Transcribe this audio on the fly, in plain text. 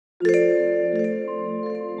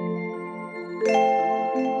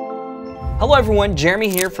Hello everyone, Jeremy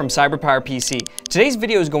here from CyberPowerPC. Today's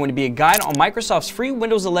video is going to be a guide on Microsoft's free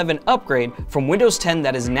Windows 11 upgrade from Windows 10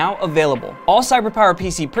 that is now available. All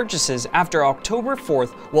CyberPowerPC purchases after October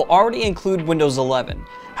 4th will already include Windows 11.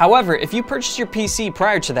 However, if you purchase your PC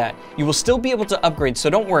prior to that, you will still be able to upgrade, so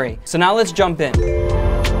don't worry. So now let's jump in.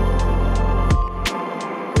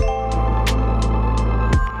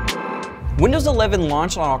 Windows 11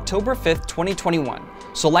 launched on October 5th, 2021.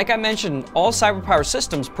 So like I mentioned, all CyberPower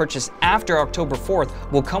systems purchased after October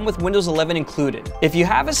 4th will come with Windows 11 included. If you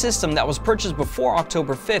have a system that was purchased before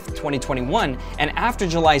October 5th, 2021 and after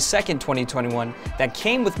July 2nd, 2021 that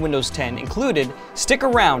came with Windows 10 included, stick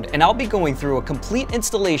around and I'll be going through a complete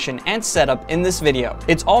installation and setup in this video.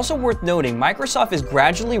 It's also worth noting Microsoft is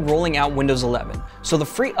gradually rolling out Windows 11, so the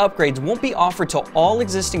free upgrades won't be offered to all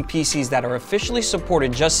existing PCs that are officially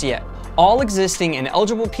supported just yet. All existing and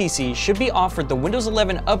eligible PCs should be offered the Windows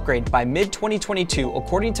 11 upgrade by mid-2022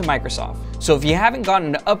 according to Microsoft. So if you haven't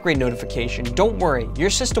gotten an upgrade notification, don't worry, your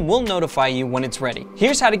system will notify you when it's ready.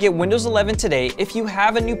 Here's how to get Windows 11 today if you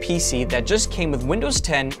have a new PC that just came with Windows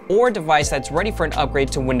 10 or a device that's ready for an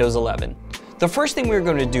upgrade to Windows 11. The first thing we're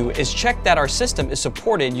going to do is check that our system is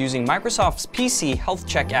supported using Microsoft's PC Health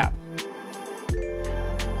Check app.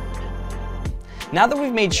 Now that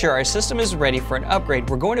we've made sure our system is ready for an upgrade,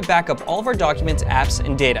 we're going to back up all of our documents, apps,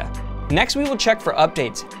 and data. Next, we will check for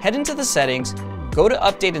updates. Head into the settings, go to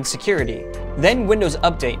Update and Security, then Windows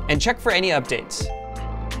Update, and check for any updates.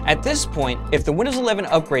 At this point, if the Windows 11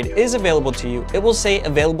 upgrade is available to you, it will say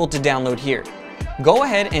Available to download here. Go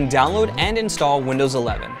ahead and download and install Windows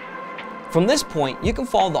 11. From this point, you can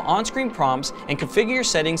follow the on-screen prompts and configure your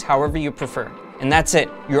settings however you prefer. And that's it,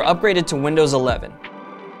 you're upgraded to Windows 11.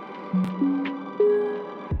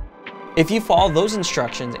 If you follow those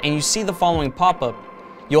instructions and you see the following pop-up,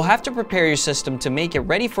 you'll have to prepare your system to make it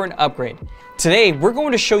ready for an upgrade. Today, we're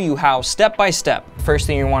going to show you how step by step. First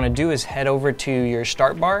thing you want to do is head over to your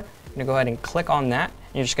start bar. You're going to go ahead and click on that.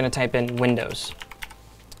 You're just going to type in Windows.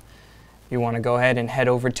 You want to go ahead and head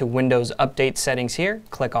over to Windows Update Settings here.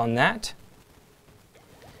 Click on that.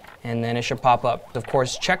 And then it should pop up. Of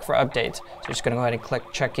course, check for updates. So you're just gonna go ahead and click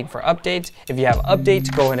checking for updates. If you have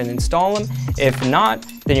updates, go ahead and install them. If not,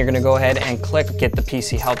 then you're gonna go ahead and click get the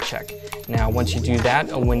PC health check. Now, once you do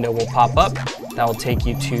that, a window will pop up. That will take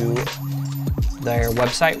you to their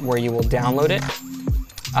website where you will download it.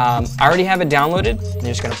 I already have it downloaded. And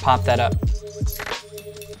you're just gonna pop that up.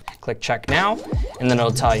 Click check now, and then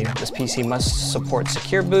it'll tell you this PC must support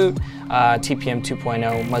secure boot, TPM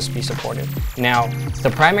 2.0 must be supported. Now,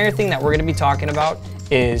 the primary thing that we're going to be talking about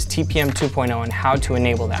is TPM 2.0 and how to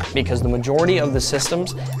enable that, because the majority of the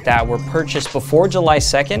systems that were purchased before July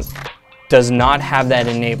 2nd does not have that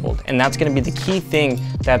enabled, and that's going to be the key thing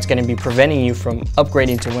that's going to be preventing you from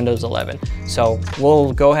upgrading to Windows 11. So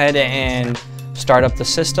we'll go ahead and start up the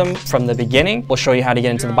system from the beginning. We'll show you how to get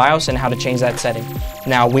into the BIOS and how to change that setting.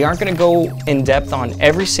 Now, we aren't going to go in depth on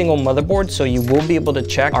every single motherboard, so you will be able to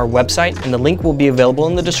check our website, and the link will be available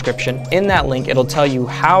in the description. In that link, it'll tell you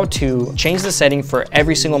how to change the setting for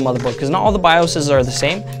every single motherboard, because not all the BIOSes are the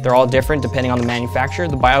same. They're all different depending on the manufacturer.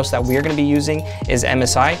 The BIOS that we are going to be using is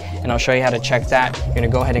MSI, and I'll show you how to check that. You're going to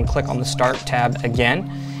go ahead and click on the Start tab again,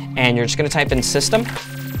 and you're just going to type in System.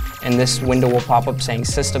 And this window will pop up saying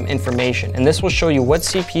system information. And this will show you what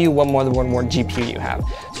CPU, what motherboard, what GPU you have.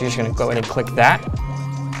 So you're just gonna go ahead and click that.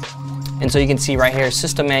 And so you can see right here,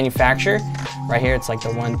 system manufacturer. Right here, it's like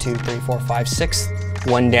the 1, 2, 3, 4, 5,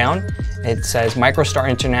 6th one down. It says MicroStar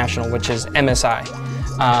International, which is MSI.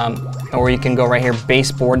 Or you can go right here,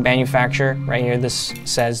 baseboard manufacturer. Right here, this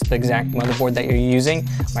says the exact motherboard that you're using,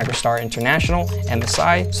 MicroStar International,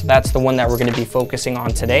 MSI. So that's the one that we're gonna be focusing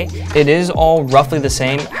on today. It is all roughly the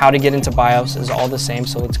same. How to get into BIOS is all the same.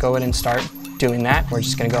 So let's go ahead and start doing that. We're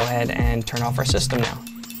just gonna go ahead and turn off our system now.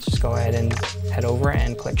 Just go ahead and head over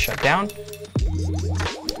and click shutdown.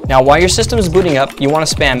 Now, while your system is booting up, you wanna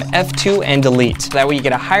spam F2 and delete. That way you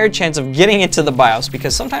get a higher chance of getting into the BIOS,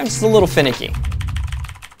 because sometimes it's a little finicky.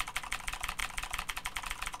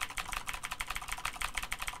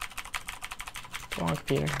 Come on,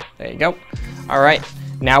 computer. There you go. All right,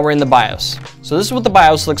 now we're in the BIOS. So this is what the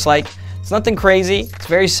BIOS looks like. It's nothing crazy. It's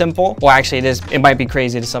very simple. Well, actually it is. It might be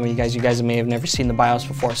crazy to some of you guys. You guys may have never seen the BIOS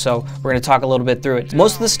before, so we're gonna talk a little bit through it.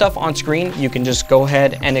 Most of the stuff on screen, you can just go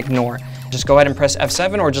ahead and ignore. Just go ahead and press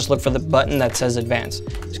F7 or just look for the button that says Advanced.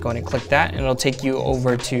 Just go ahead and click that and it'll take you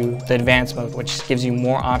over to the Advanced mode, which gives you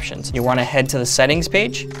more options. You wanna head to the Settings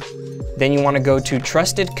page. Then you wanna go to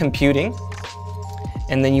Trusted Computing.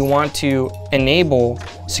 And then you want to enable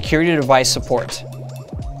security device support.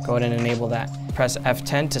 Go ahead and enable that. Press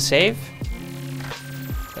F10 to save.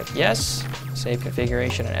 Click yes, Save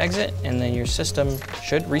configuration and exit, and then your system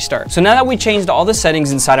should restart. So now that we changed all the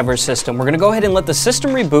settings inside of our system, we're gonna go ahead and let the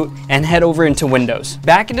system reboot and head over into Windows.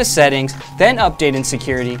 Back into settings, then update and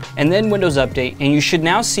security, and then Windows Update, and you should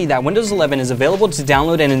now see that Windows 11 is available to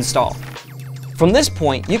download and install. From this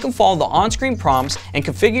point, you can follow the on-screen prompts and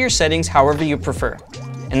configure your settings however you prefer.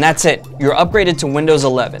 And that's it, you're upgraded to Windows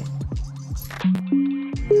 11.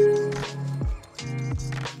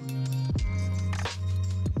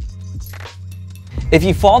 If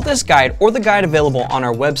you followed this guide or the guide available on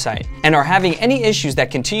our website and are having any issues that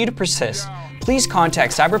continue to persist, please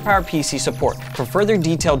contact CyberPowerPC support for further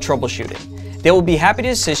detailed troubleshooting. They will be happy to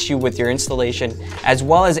assist you with your installation as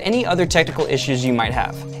well as any other technical issues you might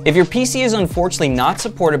have. If your PC is unfortunately not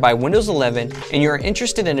supported by Windows 11 and you are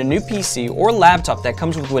interested in a new PC or laptop that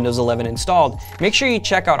comes with Windows 11 installed, make sure you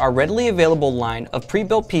check out our readily available line of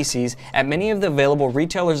pre-built PCs at many of the available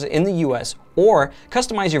retailers in the US, or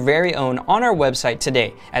customize your very own on our website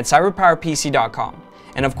today at cyberpowerpc.com.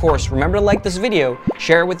 And of course, remember to like this video,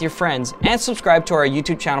 share it with your friends, and subscribe to our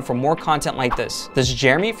YouTube channel for more content like this. This is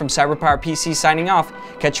Jeremy from CyberPowerPC signing off.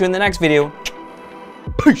 Catch you in the next video.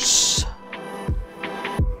 Peace!